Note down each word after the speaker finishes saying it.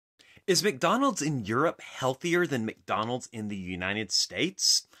Is McDonald's in Europe healthier than McDonald's in the United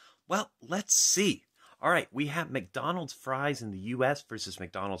States? Well, let's see. All right, we have McDonald's fries in the US versus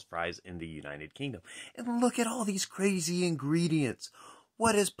McDonald's fries in the United Kingdom. And look at all these crazy ingredients.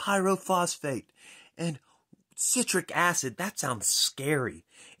 What is pyrophosphate? And citric acid, that sounds scary.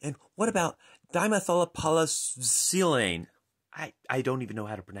 And what about dimethylpolysylane? I don't even know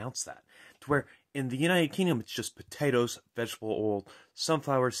how to pronounce that. To where in the United Kingdom, it's just potatoes, vegetable oil,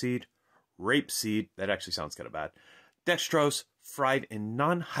 sunflower seed, rapeseed, that actually sounds kind of bad, dextrose, fried in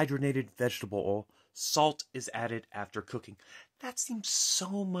non-hydrogenated vegetable oil, salt is added after cooking. That seems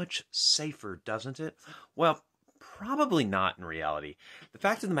so much safer, doesn't it? Well, probably not in reality. The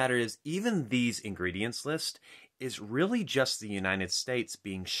fact of the matter is, even these ingredients list is really just the United States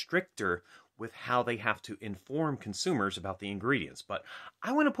being stricter with how they have to inform consumers about the ingredients. But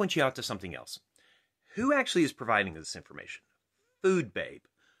I want to point you out to something else. Who actually is providing this information? Food Babe.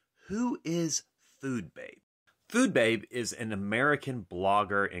 Who is Food Babe? Food Babe is an American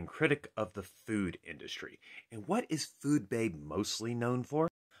blogger and critic of the food industry. And what is Food Babe mostly known for?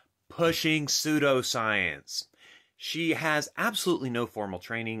 Pushing pseudoscience. She has absolutely no formal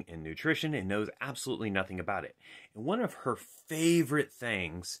training in nutrition and knows absolutely nothing about it. And one of her favorite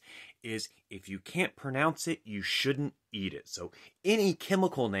things is if you can't pronounce it, you shouldn't eat it. So any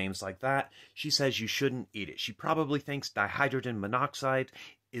chemical names like that, she says you shouldn't eat it. She probably thinks dihydrogen monoxide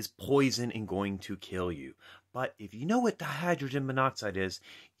is poison and going to kill you. But if you know what dihydrogen monoxide is,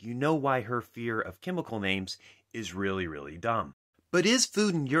 you know why her fear of chemical names is really, really dumb. But is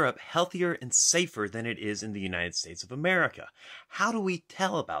food in Europe healthier and safer than it is in the United States of America? How do we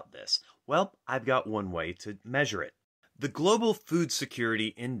tell about this? Well, I've got one way to measure it. The Global Food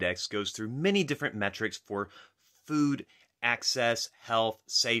Security Index goes through many different metrics for food access, health,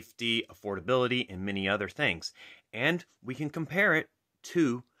 safety, affordability, and many other things. And we can compare it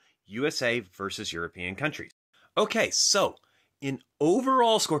to USA versus European countries. Okay, so in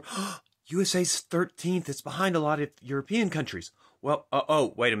overall score, USA's 13th. It's behind a lot of European countries. Well,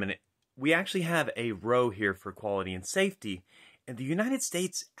 wait a minute. We actually have a row here for quality and safety, and the United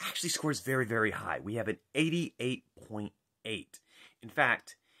States actually scores very, very high. We have an 88.8. In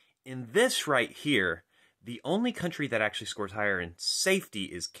fact, in this right here, the only country that actually scores higher in safety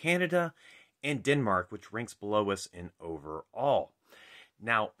is Canada and Denmark, which ranks below us in overall.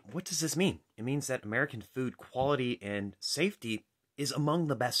 Now, what does this mean? It means that American food quality and safety is among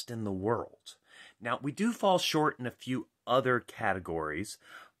the best in the world. Now, we do fall short in a few other categories,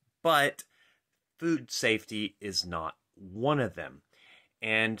 but food safety is not one of them.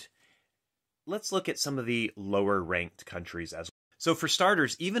 And let's look at some of the lower ranked countries as well. So for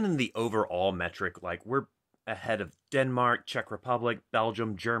starters, even in the overall metric, like we're ahead of Denmark, Czech Republic,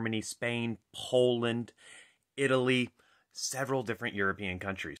 Belgium, Germany, Spain, Poland, Italy, several different European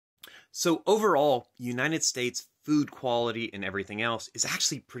countries. So overall, United States food quality and everything else is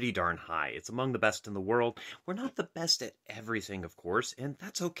actually pretty darn high. It's among the best in the world. We're not the best at everything, of course, and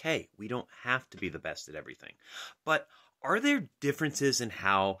that's okay. We don't have to be the best at everything. But are there differences in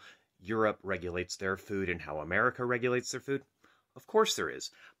how Europe regulates their food and how America regulates their food? Of course there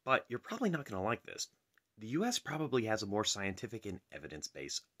is, but you're probably not going to like this. The US probably has a more scientific and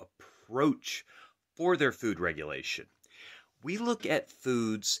evidence-based approach for their food regulation. We look at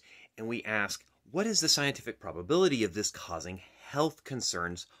foods and we ask, what is the scientific probability of this causing health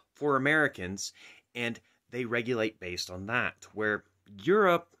concerns for Americans? And they regulate based on that, where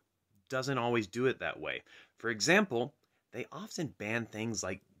Europe doesn't always do it that way. For example, they often ban things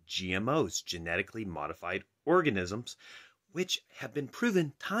like GMOs, genetically modified organisms, which have been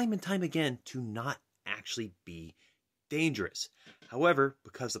proven time and time again to not actually be dangerous. However,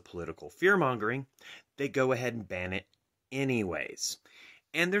 because of political fear-mongering, they go ahead and ban it anyways.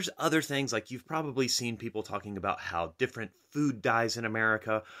 And there's other things, like you've probably seen people talking about how different food dyes in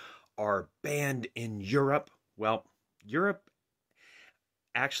America are banned in Europe. Well, Europe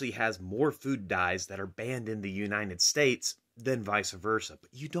actually has more food dyes that are banned in the United States than vice versa.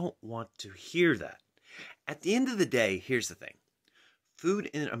 But you don't want to hear that. At the end of the day, here's the thing. Food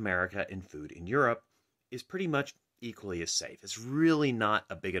in America and food in Europe is pretty much equally as safe. It's really not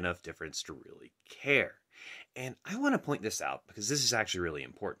a big enough difference to really care. And I want to point this out because this is actually really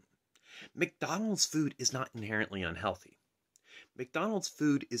important. McDonald's food is not inherently unhealthy. McDonald's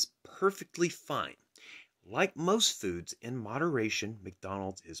food is perfectly fine. Like most foods, in moderation,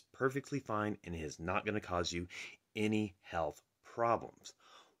 McDonald's is perfectly fine and is not going to cause you any health problems.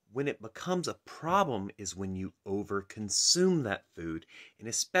 When it becomes a problem is when you overconsume that food, and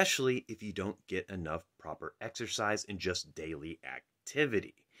especially if you don't get enough proper exercise and just daily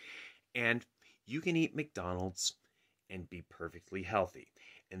activity. And you can eat McDonald's and be perfectly healthy.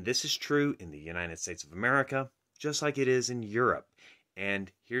 And this is true in the United States of America, just like it is in Europe.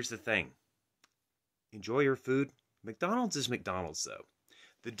 And here's the thing. Enjoy your food. McDonald's is McDonald's, though.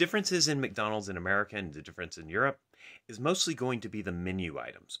 The differences in McDonald's in America and the difference in Europe is mostly going to be the menu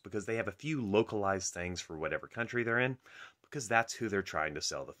items, because they have a few localized things for whatever country they're in, because that's who they're trying to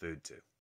sell the food to.